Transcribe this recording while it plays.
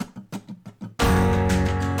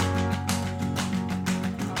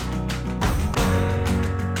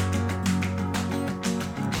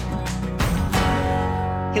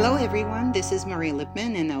Hi everyone, this is Marie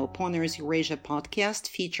Lipman and our Poners Eurasia podcast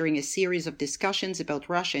featuring a series of discussions about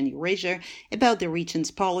Russia and Eurasia, about the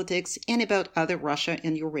region's politics, and about other Russia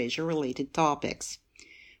and Eurasia related topics.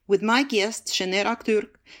 With my guest, Şener Aktürk,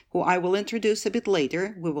 who I will introduce a bit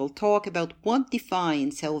later, we will talk about what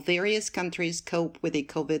defines how various countries cope with the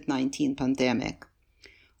COVID-19 pandemic.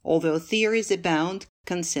 Although theories abound,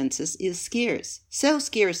 consensus is scarce. So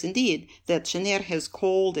scarce indeed that Şener has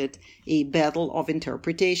called it a battle of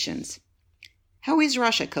interpretations. How is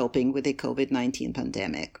Russia coping with the COVID-19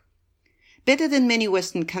 pandemic? Better than many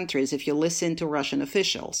Western countries if you listen to Russian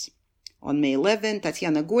officials. On May 11,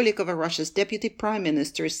 Tatiana Golikova, Russia's deputy prime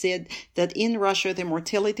minister, said that in Russia the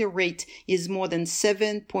mortality rate is more than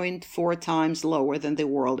 7.4 times lower than the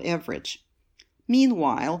world average.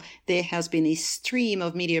 Meanwhile, there has been a stream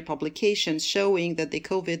of media publications showing that the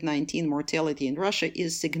COVID-19 mortality in Russia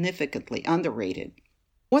is significantly underrated.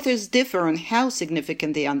 Authors differ on how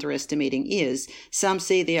significant the underestimating is. Some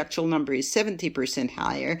say the actual number is 70%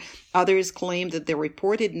 higher. Others claim that the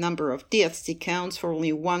reported number of deaths accounts for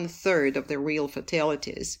only 1/3 of the real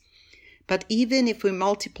fatalities. But even if we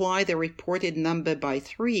multiply the reported number by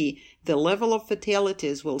 3, the level of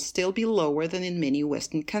fatalities will still be lower than in many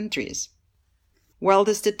Western countries. While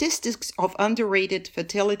the statistics of underrated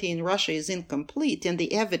fatality in Russia is incomplete and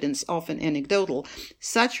the evidence often anecdotal,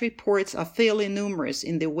 such reports are fairly numerous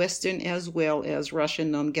in the Western as well as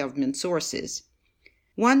Russian non-government sources.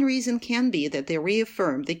 One reason can be that they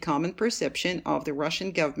reaffirm the common perception of the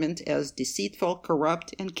Russian government as deceitful,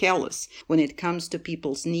 corrupt, and callous when it comes to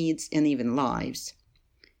people's needs and even lives.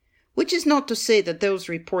 Which is not to say that those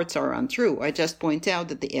reports are untrue. I just point out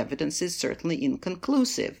that the evidence is certainly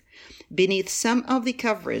inconclusive. Beneath some of the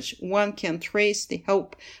coverage, one can trace the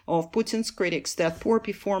hope of Putin's critics that poor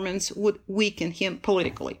performance would weaken him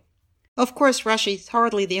politically. Of course, Russia is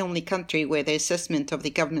hardly the only country where the assessment of the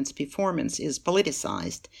government's performance is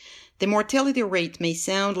politicized. The mortality rate may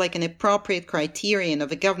sound like an appropriate criterion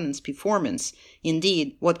of a government's performance.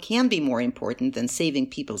 Indeed, what can be more important than saving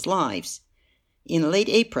people's lives? In late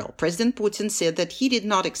April, President Putin said that he did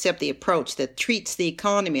not accept the approach that treats the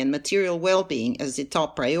economy and material well-being as the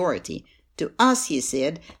top priority. To us, he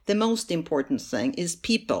said, the most important thing is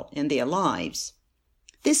people and their lives.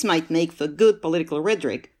 This might make for good political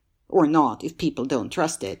rhetoric, or not if people don't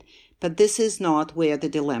trust it, but this is not where the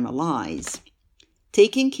dilemma lies.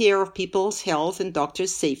 Taking care of people's health and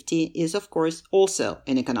doctors' safety is, of course, also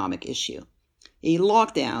an economic issue. A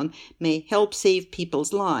lockdown may help save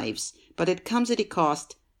people's lives, but it comes at a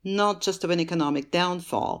cost not just of an economic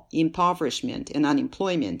downfall, impoverishment, and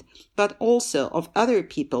unemployment, but also of other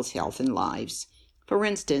people's health and lives. For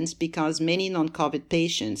instance, because many non-COVID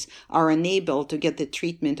patients are unable to get the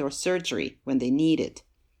treatment or surgery when they need it.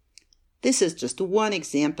 This is just one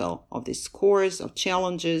example of the scores of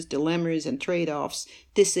challenges, dilemmas, and trade-offs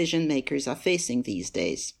decision makers are facing these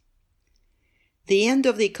days. The end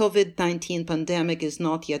of the COVID-19 pandemic is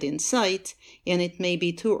not yet in sight, and it may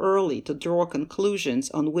be too early to draw conclusions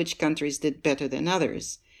on which countries did better than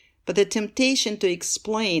others. But the temptation to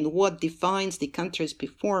explain what defines the country's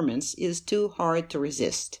performance is too hard to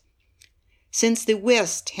resist. Since the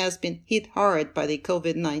West has been hit hard by the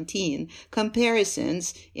COVID-19,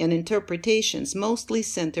 comparisons and interpretations mostly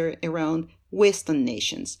center around Western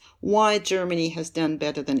nations, why Germany has done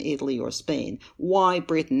better than Italy or Spain, why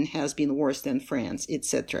Britain has been worse than France,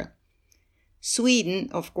 etc. Sweden,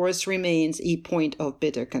 of course, remains a point of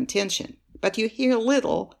bitter contention, but you hear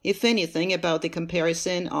little, if anything, about the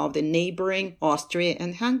comparison of the neighboring Austria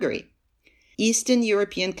and Hungary. Eastern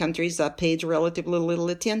European countries are paid relatively little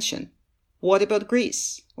attention. What about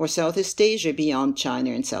Greece or Southeast Asia beyond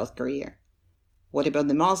China and South Korea? What about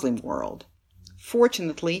the Muslim world?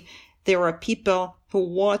 Fortunately, there are people who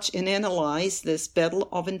watch and analyze this battle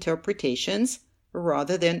of interpretations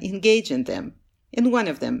rather than engage in them, and one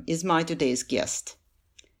of them is my today's guest.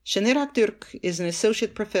 Şener Aktürk is an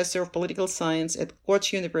associate professor of political science at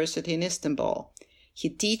Koç University in Istanbul. He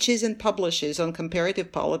teaches and publishes on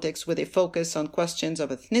comparative politics with a focus on questions of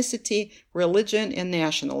ethnicity, religion, and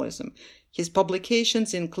nationalism. His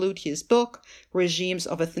publications include his book, Regimes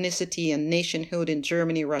of Ethnicity and Nationhood in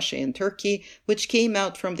Germany, Russia, and Turkey, which came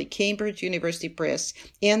out from the Cambridge University Press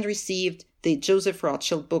and received the Joseph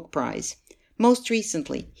Rothschild Book Prize. Most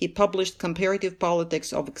recently, he published Comparative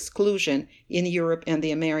Politics of Exclusion in Europe and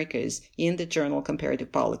the Americas in the journal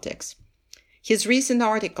Comparative Politics. His recent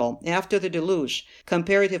article, After the Deluge,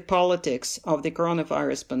 Comparative Politics of the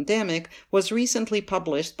Coronavirus Pandemic, was recently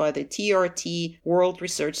published by the TRT World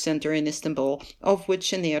Research Center in Istanbul, of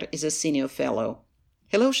which Şener is a senior fellow.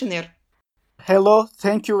 Hello, Şener. Hello,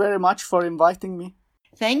 thank you very much for inviting me.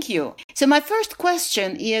 Thank you. So my first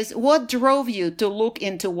question is, what drove you to look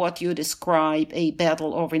into what you describe a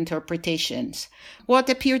battle of interpretations? What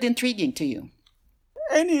appeared intriguing to you?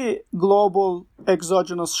 Any global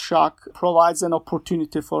exogenous shock provides an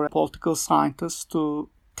opportunity for political scientists to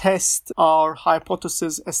test our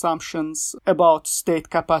hypotheses, assumptions about state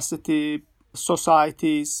capacity,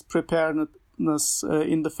 societies, preparedness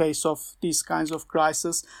in the face of these kinds of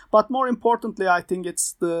crises. But more importantly, I think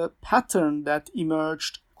it's the pattern that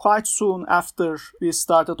emerged quite soon after we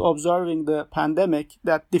started observing the pandemic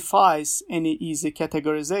that defies any easy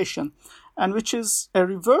categorization, and which is a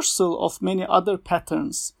reversal of many other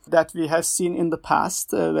patterns that we have seen in the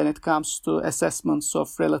past when it comes to assessments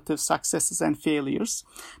of relative successes and failures.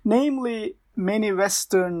 Namely, many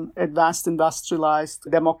Western advanced industrialized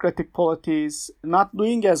democratic polities not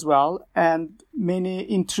doing as well, and many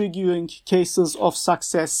intriguing cases of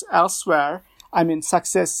success elsewhere. I mean,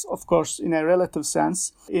 success, of course, in a relative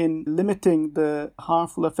sense, in limiting the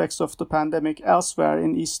harmful effects of the pandemic elsewhere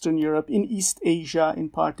in Eastern Europe, in East Asia in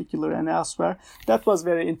particular, and elsewhere. That was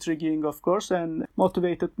very intriguing, of course, and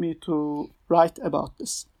motivated me to write about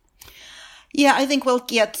this. Yeah, I think we'll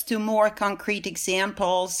get to more concrete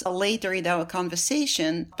examples later in our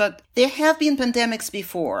conversation, but there have been pandemics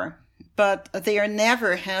before, but there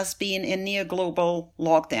never has been a near global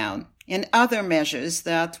lockdown. And other measures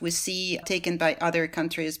that we see taken by other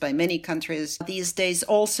countries, by many countries these days,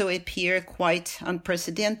 also appear quite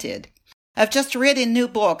unprecedented. I've just read a new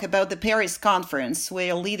book about the Paris Conference,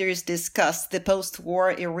 where leaders discussed the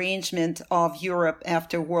post-war arrangement of Europe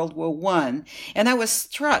after World War I. And I was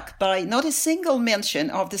struck by not a single mention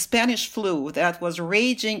of the Spanish flu that was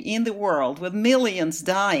raging in the world, with millions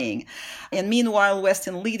dying. And meanwhile,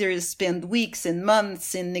 Western leaders spend weeks and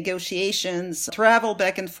months in negotiations, travel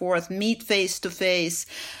back and forth, meet face to face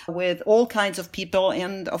with all kinds of people,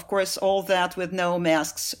 and of course, all that with no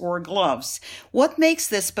masks or gloves. What makes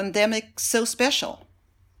this pandemic so special?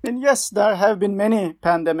 And yes, there have been many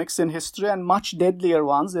pandemics in history and much deadlier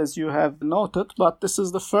ones, as you have noted, but this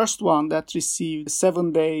is the first one that received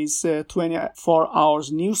 7 days, 24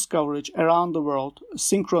 hours news coverage around the world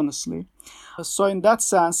synchronously. So in that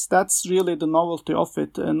sense, that's really the novelty of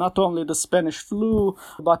it. Not only the Spanish flu,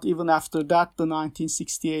 but even after that, the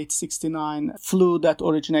 1968-69 flu that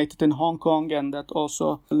originated in Hong Kong and that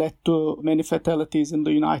also led to many fatalities in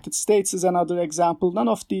the United States is another example. None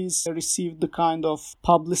of these received the kind of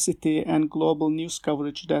publicity and global news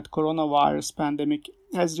coverage that coronavirus pandemic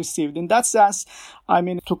has received. In that sense, I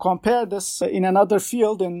mean, to compare this in another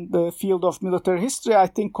field, in the field of military history, I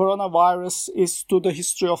think coronavirus is to the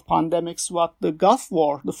history of pandemics what the Gulf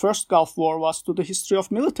War, the first Gulf War, was to the history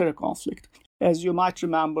of military conflict. As you might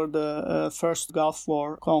remember, the first Gulf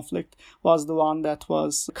War conflict was the one that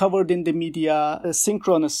was covered in the media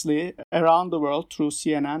synchronously around the world through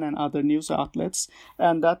CNN and other news outlets,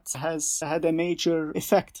 and that has had a major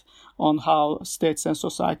effect on how states and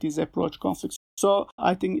societies approach conflicts. So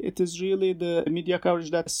I think it is really the media coverage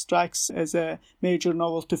that strikes as a major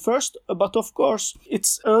novelty first. But of course,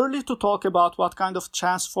 it's early to talk about what kind of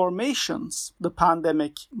transformations the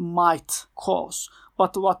pandemic might cause.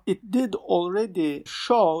 But what it did already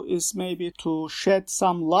show is maybe to shed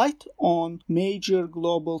some light on major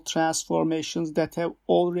global transformations that have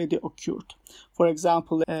already occurred. For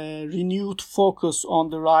example, a renewed focus on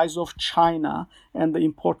the rise of China and the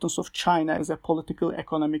importance of China as a political,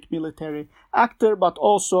 economic, military actor, but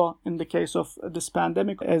also in the case of this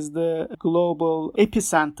pandemic as the global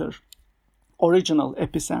epicenter, original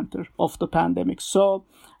epicenter of the pandemic. So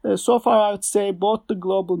far, I would say both the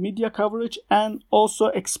global media coverage and also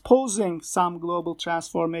exposing some global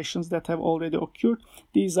transformations that have already occurred.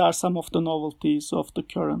 These are some of the novelties of the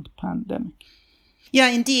current pandemic. Yeah,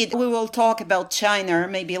 indeed. We will talk about China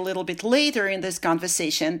maybe a little bit later in this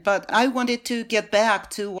conversation, but I wanted to get back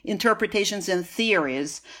to interpretations and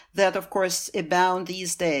theories that, of course, abound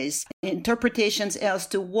these days. Interpretations as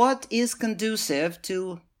to what is conducive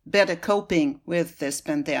to better coping with this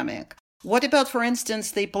pandemic. What about, for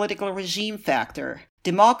instance, the political regime factor?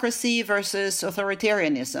 Democracy versus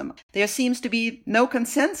authoritarianism. There seems to be no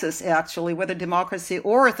consensus, actually, whether democracy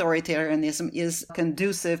or authoritarianism is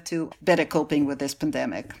conducive to better coping with this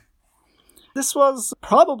pandemic. This was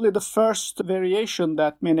probably the first variation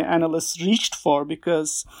that many analysts reached for,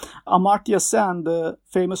 because Amartya Sen, the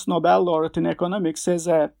famous Nobel laureate in economics, has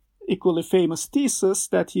a equally famous thesis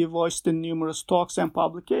that he voiced in numerous talks and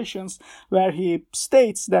publications, where he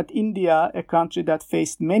states that India, a country that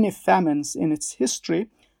faced many famines in its history,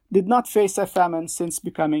 did not face a famine since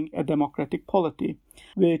becoming a democratic polity,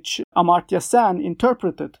 which Amartya Sen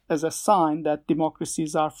interpreted as a sign that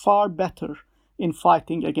democracies are far better in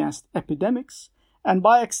fighting against epidemics and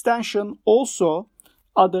by extension also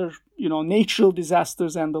other, natural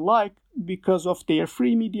disasters and the like, because of their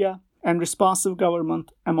free media and responsive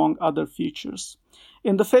government, among other features.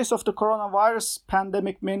 In the face of the coronavirus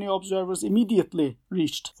pandemic, many observers immediately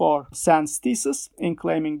reached for Sand's thesis in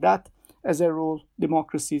claiming that, as a rule,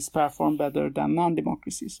 democracies perform better than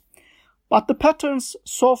non-democracies. But the patterns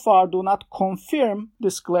so far do not confirm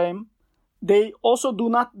this claim. They also do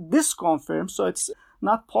not disconfirm, so it's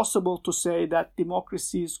not possible to say that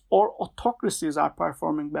democracies or autocracies are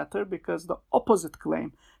performing better, because the opposite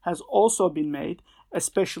claim has also been made,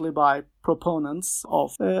 especially by proponents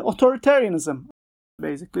of authoritarianism.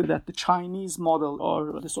 Basically, that the Chinese model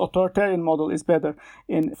or this authoritarian model is better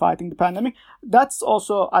in fighting the pandemic. That's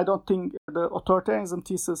also, I don't think, the authoritarianism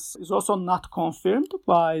thesis is also not confirmed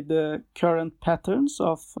by the current patterns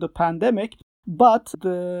of the pandemic. But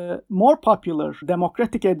the more popular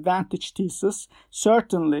democratic advantage thesis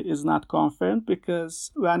certainly is not confirmed,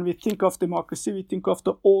 because when we think of democracy, we think of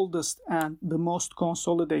the oldest and the most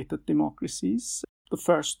consolidated democracies. The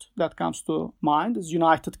first that comes to mind is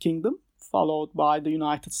United Kingdom, followed by the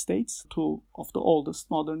United States, two of the oldest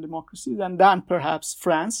modern democracies, and then perhaps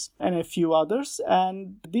France and a few others.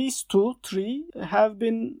 And these three have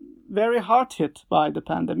been very hard hit by the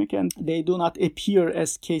pandemic, and they do not appear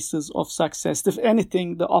as cases of success. If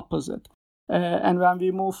anything, the opposite. And when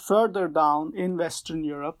we move further down in Western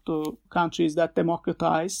Europe to countries that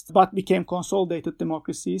democratized but became consolidated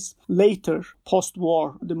democracies, later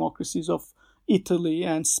post-war democracies of Italy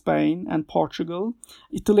and Spain and Portugal,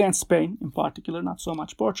 Italy and Spain in particular, not so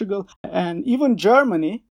much Portugal, and even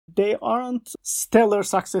Germany, they aren't stellar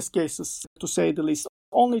success cases, to say the least.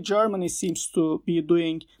 Only Germany seems to be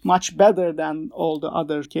doing much better than all the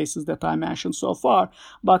other cases that I mentioned so far.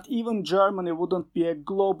 But even Germany wouldn't be a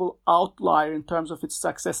global outlier in terms of its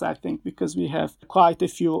success, I think, because we have quite a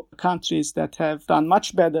few countries that have done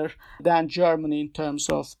much better than Germany in terms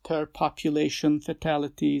of per population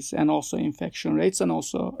fatalities and also infection rates, and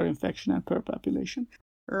also per infection and per population.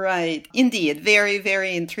 Right. Indeed. Very,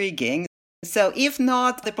 very intriguing. So if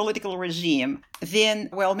not the political regime, then,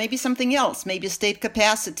 well, maybe something else, maybe state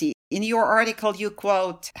capacity. In your article, you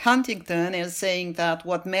quote Huntington as saying that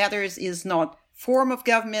what matters is not form of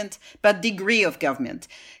government, but degree of government.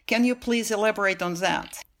 Can you please elaborate on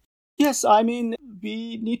that? Yes, I mean,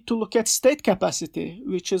 we need to look at state capacity,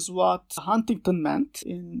 which is what Huntington meant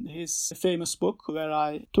in his famous book, where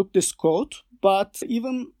I took this quote. But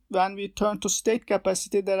even when we turn to state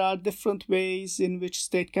capacity, there are different ways in which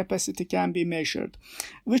state capacity can be measured.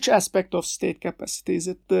 Which aspect of state capacity? Is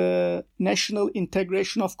it the national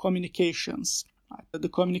integration of communications? The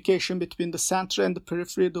communication between the center and the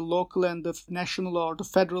periphery, the local and the national or the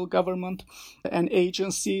federal government and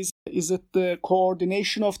agencies? Is it the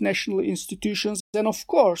coordination of national institutions? And of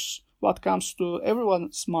course, what comes to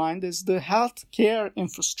everyone's mind is the healthcare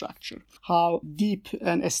infrastructure, how deep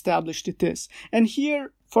and established it is. And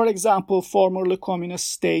here, for example, formerly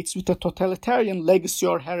communist states with a totalitarian legacy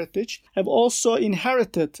or heritage have also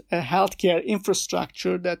inherited a healthcare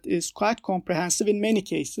infrastructure that is quite comprehensive in many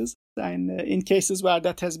cases. And in cases where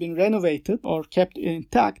that has been renovated or kept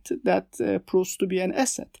intact, that proves to be an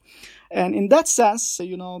asset. And in that sense,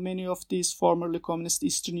 many of these formerly communist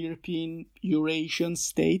Eastern European, Eurasian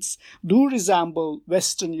states do resemble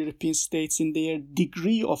Western European states in their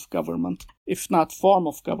degree of government, if not form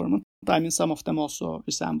of government. I mean, some of them also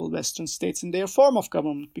resemble Western states in their form of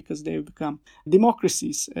government because they've become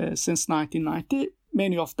democracies since 1990.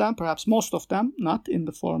 Many of them, perhaps most of them, not in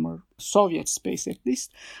the former Soviet space at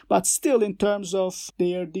least, but still in terms of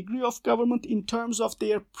their degree of government, in terms of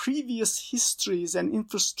their previous histories and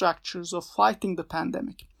infrastructures of fighting the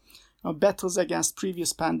pandemic. Battles against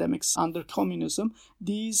previous pandemics under communism.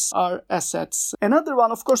 These are assets. Another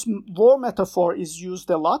one, of course, war metaphor is used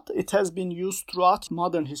a lot. It has been used throughout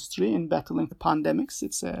modern history in battling the pandemics.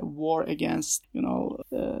 It's a war against,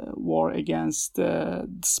 war against the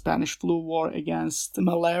Spanish flu, war against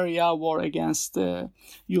malaria, war against,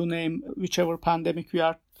 you name whichever pandemic we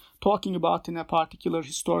are talking about in a particular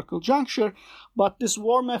historical juncture. But this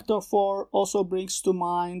war metaphor also brings to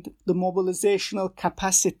mind the mobilizational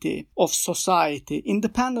capacity of society,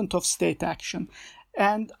 independent of state action.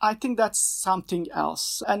 And I think that's something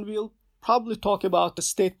else. And we'll probably talk about the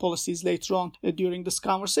state policies later on during this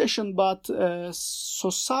conversation, but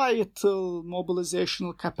societal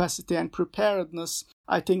mobilizational capacity and preparedness,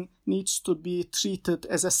 I think, needs to be treated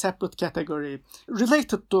as a separate category,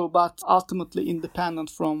 related to, but ultimately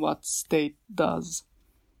independent from what state does.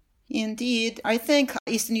 Indeed, I think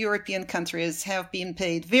Eastern European countries have been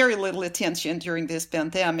paid very little attention during this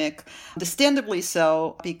pandemic, understandably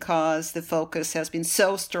so, because the focus has been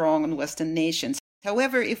so strong on Western nations.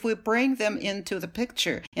 However, if we bring them into the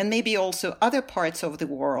picture, and maybe also other parts of the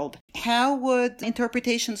world, how would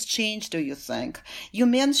interpretations change, do you think? You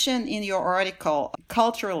mentioned in your article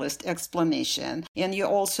culturalist explanation, and you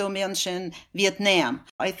also mentioned Vietnam.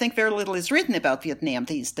 I think very little is written about Vietnam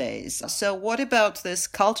these days. So what about this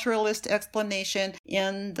culturalist explanation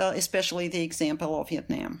and especially the example of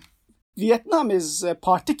Vietnam? Vietnam is a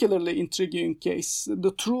particularly intriguing case,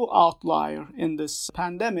 the true outlier in this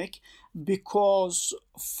pandemic, because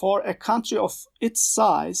for a country of its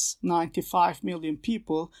size, 95 million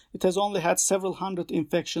people, it has only had several hundred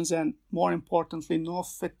infections and, more importantly, no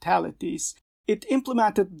fatalities. It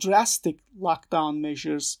implemented drastic lockdown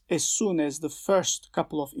measures as soon as the first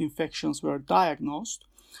couple of infections were diagnosed.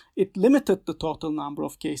 It limited the total number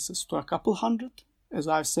of cases to a couple hundred, as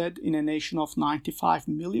I've said, in a nation of 95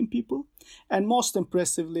 million people, and most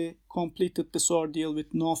impressively completed this ordeal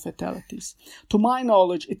with no fatalities. To my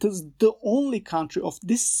knowledge, it is the only country of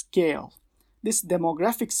this scale, this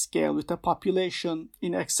demographic scale, with a population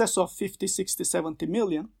in excess of 50, 60, 70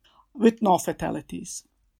 million, with no fatalities.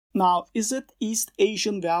 Now, is it East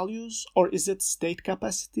Asian values or is it state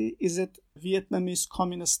capacity? Is it Vietnamese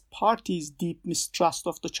Communist Party's deep mistrust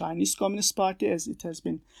of the Chinese Communist Party, as it has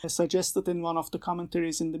been suggested in one of the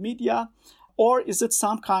commentaries in the media? Or is it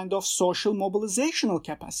some kind of social mobilizational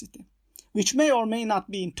capacity, which may or may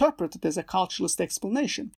not be interpreted as a culturalist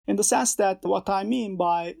explanation, in the sense that what I mean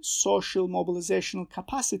by social mobilizational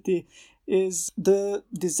capacity is the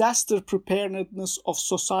disaster preparedness of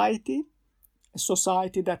society, a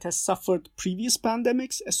society that has suffered previous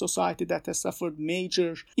pandemics, a society that has suffered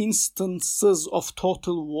major instances of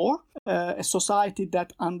total war, a society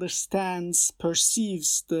that understands,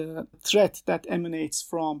 perceives the threat that emanates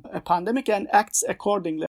from a pandemic and acts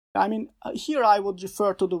accordingly. I mean, here I would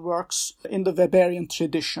refer to the works in the Weberian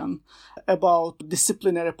tradition about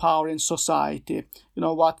disciplinary power in society. You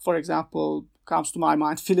know, what, for example, comes to my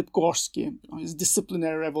mind, Philip Gorski, his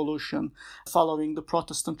disciplinary revolution following the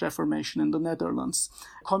Protestant Reformation in the Netherlands.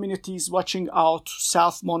 Communities watching out,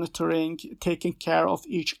 self-monitoring, taking care of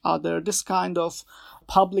each other, this kind of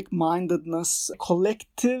public-mindedness,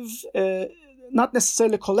 collective, not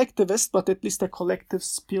necessarily collectivist, but at least a collective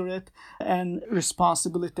spirit and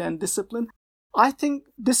responsibility and discipline. I think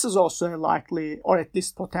this is also a likely, or at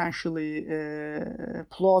least potentially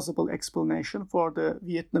plausible explanation for the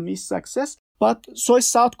Vietnamese success. But so is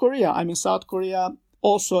South Korea. I mean, South Korea,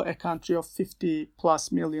 also a country of 50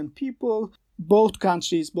 plus million people. Both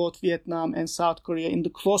countries, both Vietnam and South Korea, in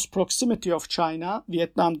the close proximity of China.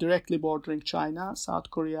 Vietnam directly bordering China,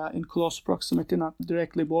 South Korea in close proximity, not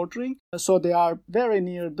directly bordering. So they are very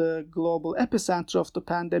near the global epicenter of the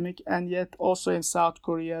pandemic, and yet also in South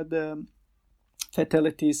Korea, the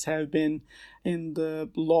fatalities have been in the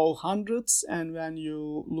low hundreds, and when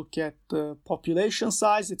you look at the population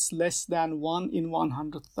size, it's less than 1 in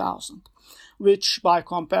 100,000, which by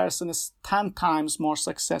comparison is 10 times more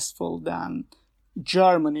successful than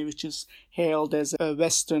Germany, which is hailed as a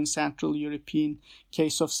Western Central European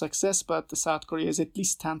case of success, but South Korea is at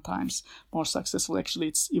least 10 times more successful. Actually,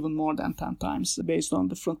 it's even more than 10 times based on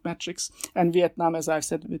different metrics. And Vietnam, as I've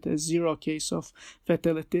said, with a 0 case of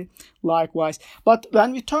fatality, likewise. But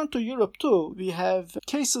when we turn to Europe too, we have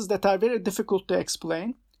cases that are very difficult to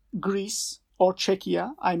explain. Greece or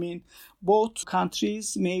Czechia, I mean, both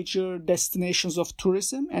countries, major destinations of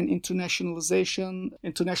tourism, and internationalization,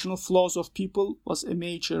 international flows of people was a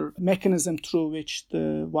major mechanism through which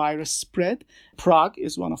the virus spread. Prague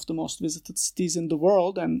is one of the most visited cities in the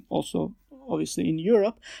world, and also obviously in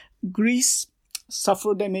Europe. Greece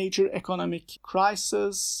suffered a major economic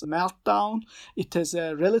crisis, meltdown. It has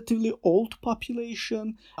a relatively old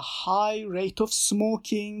population, a high rate of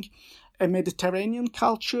smoking, a Mediterranean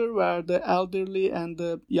culture where the elderly and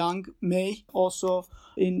the young may also,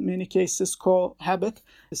 in many cases, cohabit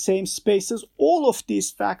the same spaces. All of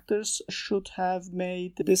these factors should have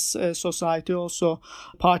made this society also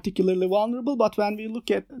particularly vulnerable. But when we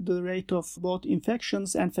look at the rate of both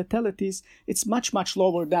infections and fatalities, it's much, much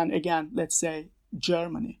lower than, again, let's say,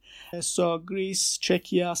 Germany. So Greece,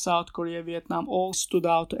 Czechia, South Korea, Vietnam all stood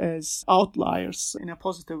out as outliers in a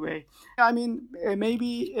positive way. I mean,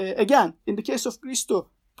 maybe, again, in the case of Greece too,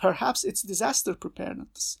 perhaps it's disaster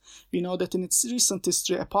preparedness. We know that in its recent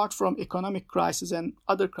history, apart from economic crisis and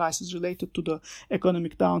other crises related to the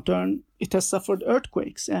economic downturn, it has suffered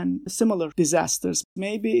earthquakes and similar disasters.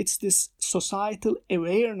 Maybe it's this societal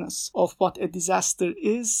awareness of what a disaster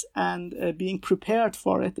is and being prepared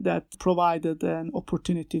for it that provided an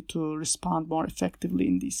opportunity to respond more effectively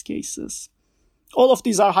in these cases. All of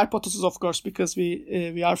these are hypotheses, of course, because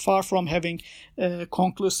we are far from having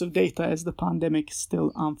conclusive data as the pandemic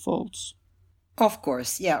still unfolds. Of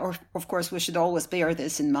course, yeah, or of course we should always bear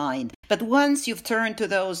this in mind. But once you've turned to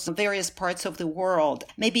those various parts of the world,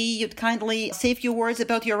 maybe you'd kindly say a few words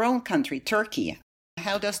about your own country, Turkey.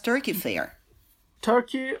 How does Turkey fare?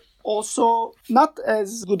 Turkey also not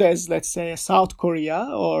as good as, let's say, South Korea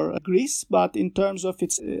or Greece, but in terms of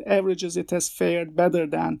its averages, it has fared better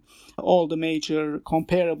than all the major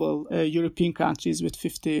comparable European countries with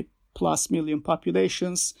 50 plus million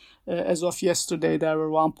populations. As of yesterday, there were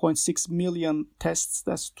 1.6 million tests.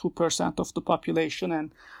 That's 2% of the population,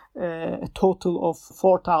 and a total of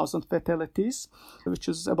 4,000 fatalities, which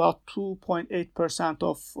is about 2.8%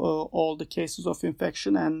 of all the cases of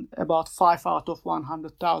infection and about 5 out of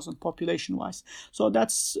 100,000 population-wise. So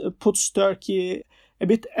that's puts Turkey a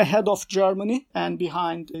bit ahead of Germany and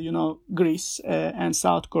behind, Greece and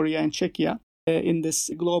South Korea and Czechia in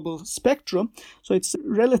this global spectrum. So it's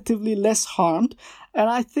relatively less harmed. And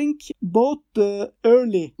I think both the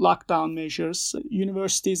early lockdown measures,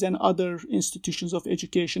 universities and other institutions of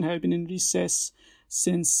education have been in recess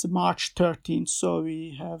since March 13th. So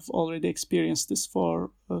we have already experienced this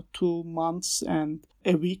for 2 months and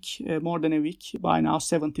a week, more than a week, by now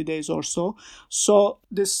 70 days or so. So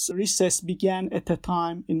this recess began at a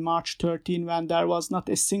time in March 13 when there was not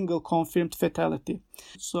a single confirmed fatality.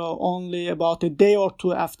 So only about a day or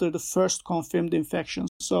two after the first confirmed infection.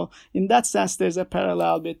 So in that sense, there's a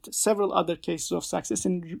parallel with several other cases of success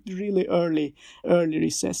in really early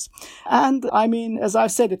recess. And I mean, as I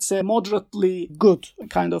said, it's a moderately good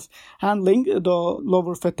kind of handling, though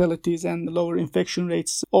lower fatalities and lower infection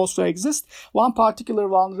rates also exist. One particular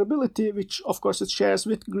vulnerability, which of course it shares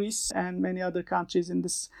with Greece and many other countries in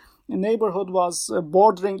this neighborhood, was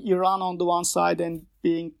bordering Iran on the one side and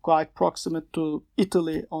being quite proximate to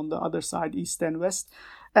Italy on the other side, east and west.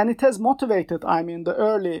 And it has motivated, the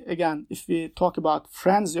early, again, if we talk about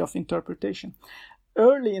frenzy of interpretation,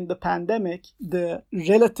 early in the pandemic, the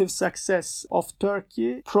relative success of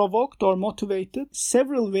Turkey provoked or motivated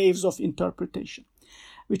several waves of interpretation,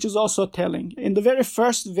 which is also telling. In the very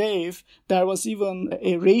first wave, there was even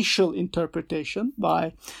a racial interpretation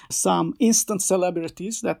by some instant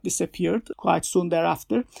celebrities that disappeared quite soon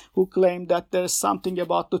thereafter, who claimed that there is something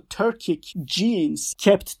about the Turkic genes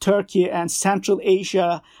kept Turkey and Central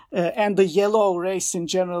Asia and the yellow race in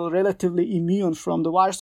general relatively immune from the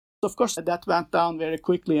virus. Of course, that went down very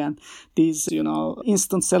quickly, and these,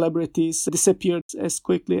 instant celebrities disappeared as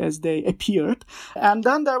quickly as they appeared. And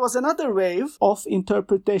then there was another wave of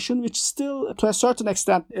interpretation, which still, to a certain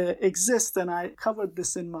extent, exists, and I covered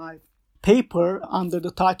this in my paper under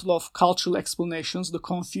the title of Cultural Explanations, the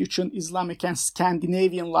Confucian, Islamic, and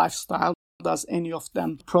Scandinavian Lifestyle. Does any of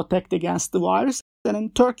them protect against the virus? And in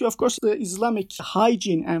Turkey, of course, the Islamic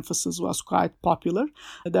hygiene emphasis was quite popular.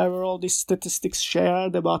 There were all these statistics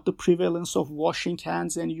shared about the prevalence of washing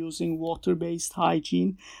hands and using water-based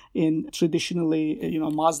hygiene in traditionally,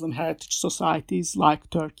 Muslim heritage societies like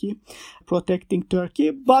Turkey, protecting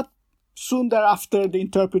Turkey. But soon thereafter, the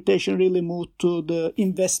interpretation really moved to the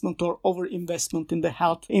investment or over-investment in the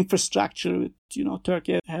health infrastructure, with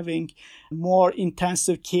Turkey having more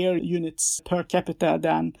intensive care units per capita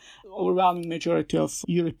than overwhelming majority of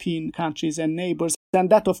European countries and neighbors. And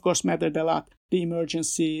that, of course, mattered a lot. The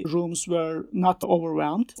emergency rooms were not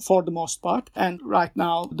overwhelmed for the most part. And right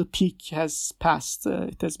now, the peak has passed.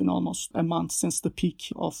 It has been almost a month since the peak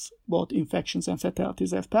of both infections and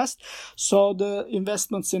fatalities have passed. So the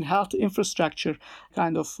investments in health infrastructure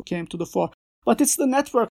kind of came to the fore. But it's the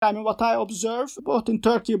network. What I observe both in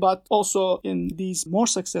Turkey but also in these more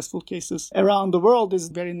successful cases around the world is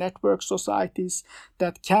very network societies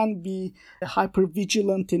that can be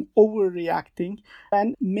hyper-vigilant in overreacting.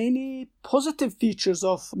 And many positive features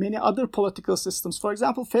of many other political systems, for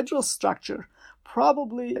example, federal structure,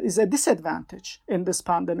 probably is a disadvantage in this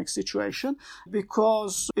pandemic situation,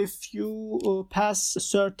 because if you pass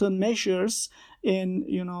certain measures in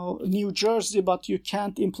New Jersey, but you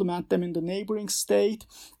can't implement them in the neighboring state,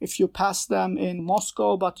 if you pass them in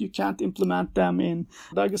Moscow but you can't implement them in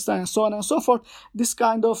Dagestan, and so on and so forth, this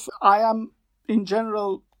kind of, I am in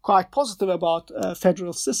general quite positive about a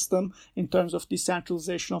federal system in terms of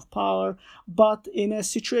decentralization of power. But in a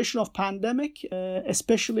situation of pandemic,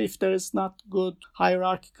 especially if there is not good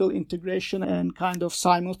hierarchical integration and kind of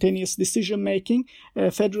simultaneous decision making, a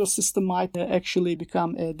federal system might actually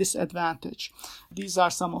become a disadvantage. These are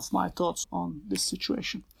some of my thoughts on this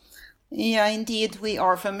situation. Yeah, indeed, we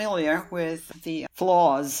are familiar with the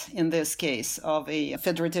flaws in this case of a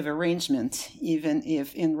federative arrangement, even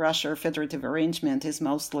if in Russia, federative arrangement is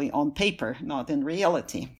mostly on paper, not in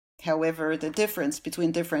reality. However, the difference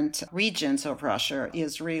between different regions of Russia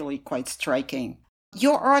is really quite striking.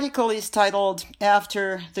 Your article is titled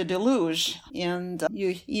After the Deluge, and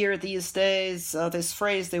you hear these days this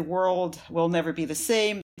phrase, the world will never be the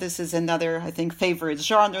same. This is another, I think, favorite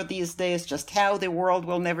genre these days, just how the world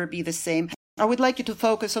will never be the same. I would like you to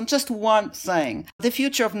focus on just one thing, the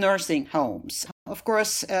future of nursing homes. Of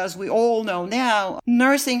course, as we all know now,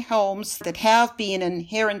 nursing homes that have been an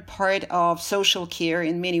inherent part of social care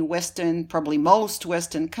in many Western, probably most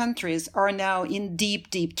Western countries, are now in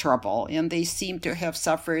deep, deep trouble, and they seem to have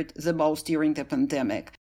suffered the most during the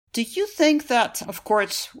pandemic. Do you think that, of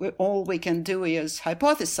course, all we can do is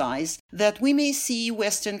hypothesize that we may see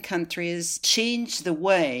Western countries change the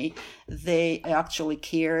way they actually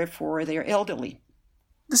care for their elderly?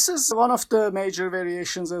 This is one of the major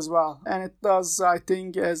variations as well. And it does, I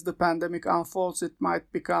think, as the pandemic unfolds, it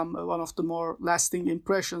might become one of the more lasting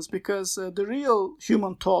impressions because the real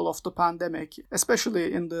human toll of the pandemic,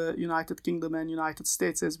 especially in the United Kingdom and United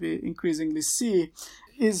States, as we increasingly see,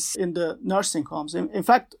 is in the nursing homes. In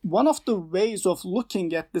fact, one of the ways of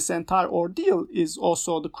looking at this entire ordeal is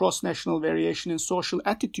also the cross-national variation in social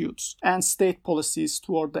attitudes and state policies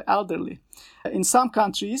toward the elderly. In some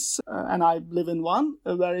countries, and I live in one,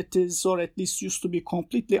 where it is, or at least used to be,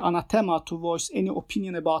 completely anathema to voice any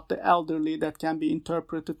opinion about the elderly that can be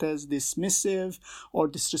interpreted as dismissive or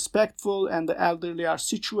disrespectful, and the elderly are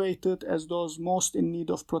situated as those most in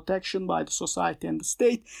need of protection by the society and the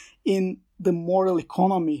state in the moral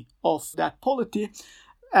economy of that polity.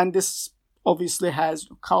 And this obviously has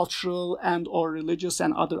cultural and or religious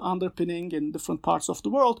and other underpinning in different parts of the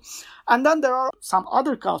world. And then there are some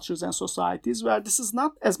other cultures and societies where this is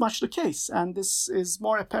not as much the case. And this is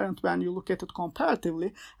more apparent when you look at it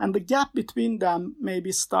comparatively. And the gap between them may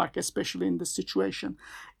be stark, especially in this situation.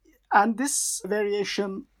 And this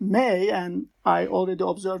variation may, and I already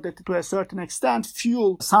observed it to a certain extent,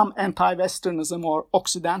 fuel some anti-Westernism or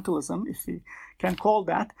Occidentalism, if we can call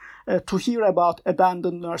that, to hear about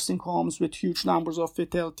abandoned nursing homes with huge numbers of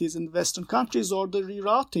fatalities in Western countries, or the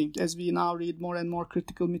rerouting, as we now read more and more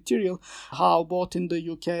critical material, how both in the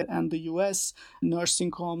UK and the US,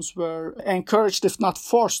 nursing homes were encouraged, if not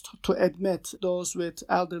forced, to admit those with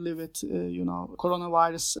elderly with,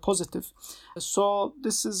 coronavirus positive. So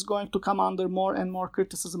this is going to come under more and more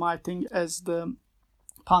criticism, I think, as the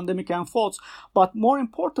pandemic unfolds. But more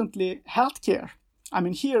importantly, healthcare. I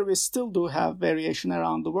mean, here we still do have variation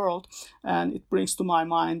around the world, and it brings to my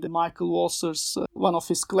mind Michael Walzer's, one of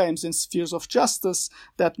his claims in Spheres of Justice,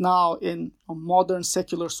 that now in a modern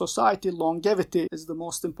secular society, longevity is the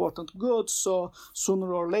most important good, so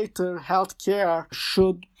sooner or later, healthcare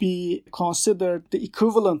should be considered the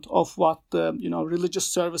equivalent of what, religious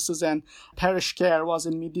services and parish care was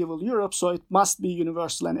in medieval Europe, so it must be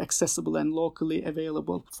universal and accessible and locally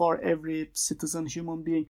available for every citizen, human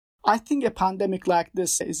being. I think a pandemic like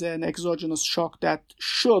this is an exogenous shock that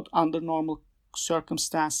should, under normal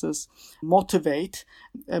circumstances, motivate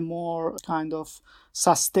a more kind of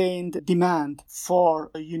sustained demand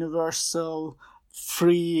for a universal,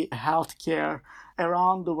 free healthcare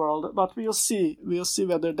around the world. But we'll see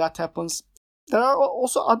whether that happens. There are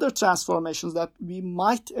also other transformations that we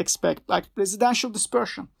might expect, like presidential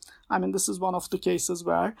dispersion. I mean, this is one of the cases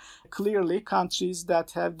where clearly countries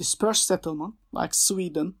that have dispersed settlement, like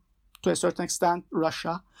Sweden, to a certain extent,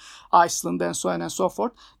 Russia, Iceland, and so on and so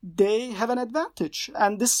forth, they have an advantage.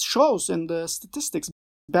 And this shows in the statistics.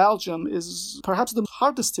 Belgium is perhaps the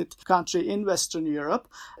hardest hit country in Western Europe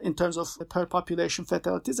in terms of per population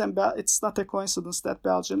fatalities. And it's not a coincidence that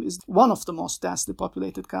Belgium is one of the most densely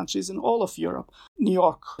populated countries in all of Europe. New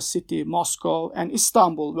York City, Moscow, and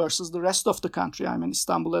Istanbul versus the rest of the country. I mean,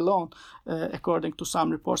 Istanbul alone, according to some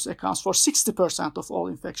reports, accounts for 60% of all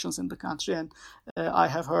infections in the country. And I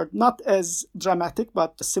have heard not as dramatic,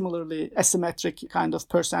 but similarly asymmetric kind of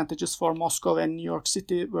percentages for Moscow and New York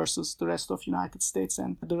City versus the rest of United States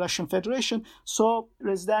and the Russian Federation. So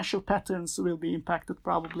residential patterns will be impacted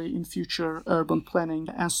probably in future urban planning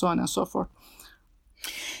and so on and so forth.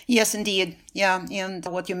 Yes, indeed. Yeah, and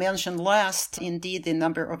what you mentioned last, indeed, the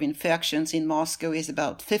number of infections in Moscow is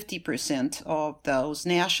about 50% of those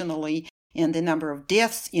nationally, and the number of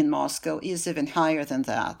deaths in Moscow is even higher than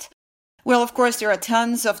that. Well, of course, there are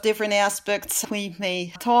tons of different aspects we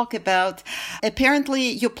may talk about. Apparently,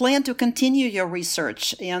 you plan to continue your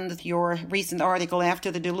research, and your recent article,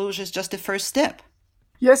 After the Deluge, is just the first step.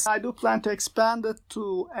 Yes, I do plan to expand it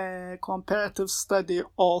to a comparative study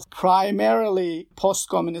of primarily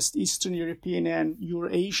post-communist Eastern European and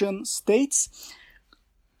Eurasian states.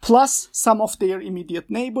 plus some of their immediate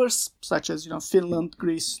neighbors, such as Finland,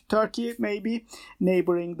 Greece, Turkey, maybe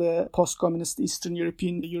neighboring the post-communist Eastern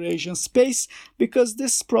European Eurasian space, because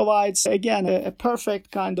this provides, again, a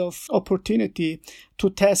perfect kind of opportunity to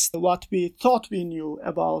test what we thought we knew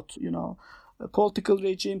about, political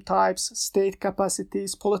regime types, state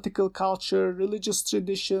capacities, political culture, religious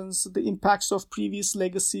traditions, the impacts of previous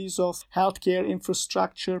legacies of healthcare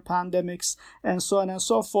infrastructure, pandemics, and so on and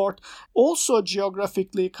so forth. Also,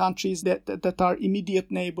 geographically, countries that are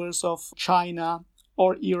immediate neighbors of China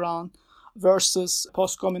or Iran versus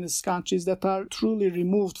post-communist countries that are truly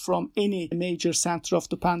removed from any major center of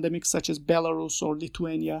the pandemic, such as Belarus or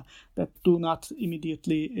Lithuania, that do not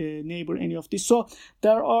immediately neighbor any of these. So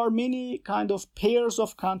there are many kind of pairs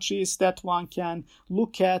of countries that one can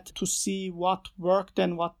look at to see what worked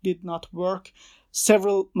and what did not work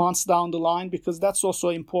several months down the line, because that's also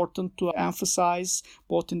important to emphasize,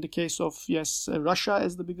 both in the case of, Russia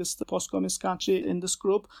as the biggest post-communist country in this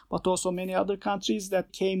group, but also many other countries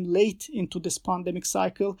that came late into this pandemic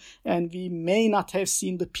cycle, and we may not have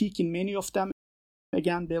seen the peak in many of them.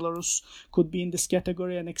 Again, Belarus could be in this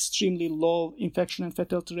category, an extremely low infection and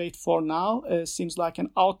fatality rate for now. Seems like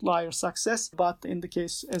an outlier success, but in the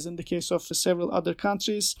case of several other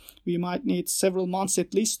countries, we might need several months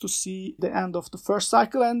at least to see the end of the first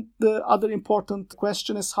cycle. And the other important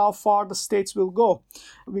question is how far the states will go,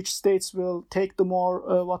 which states will take the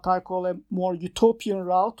more, what I call a more utopian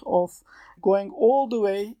route of going all the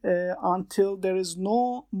way until there is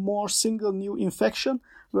no more single new infection,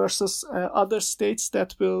 versus other states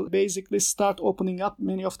that will basically start opening up.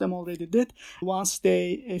 Many of them already did, once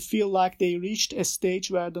they feel like they reached a stage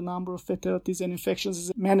where the number of fatalities and infections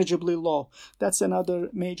is manageably low. That's another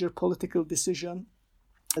major political decision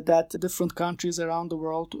that different countries around the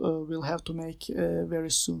world will have to make very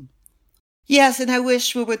soon. Yes, and I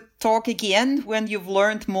wish we would talk again when you've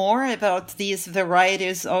learned more about these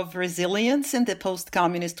varieties of resilience in the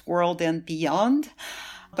post-communist world and beyond.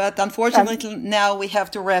 But unfortunately, now we have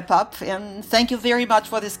to wrap up. And thank you very much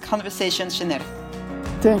for this conversation, Şener.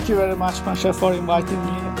 Thank you very much, Masha, for inviting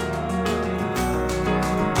me.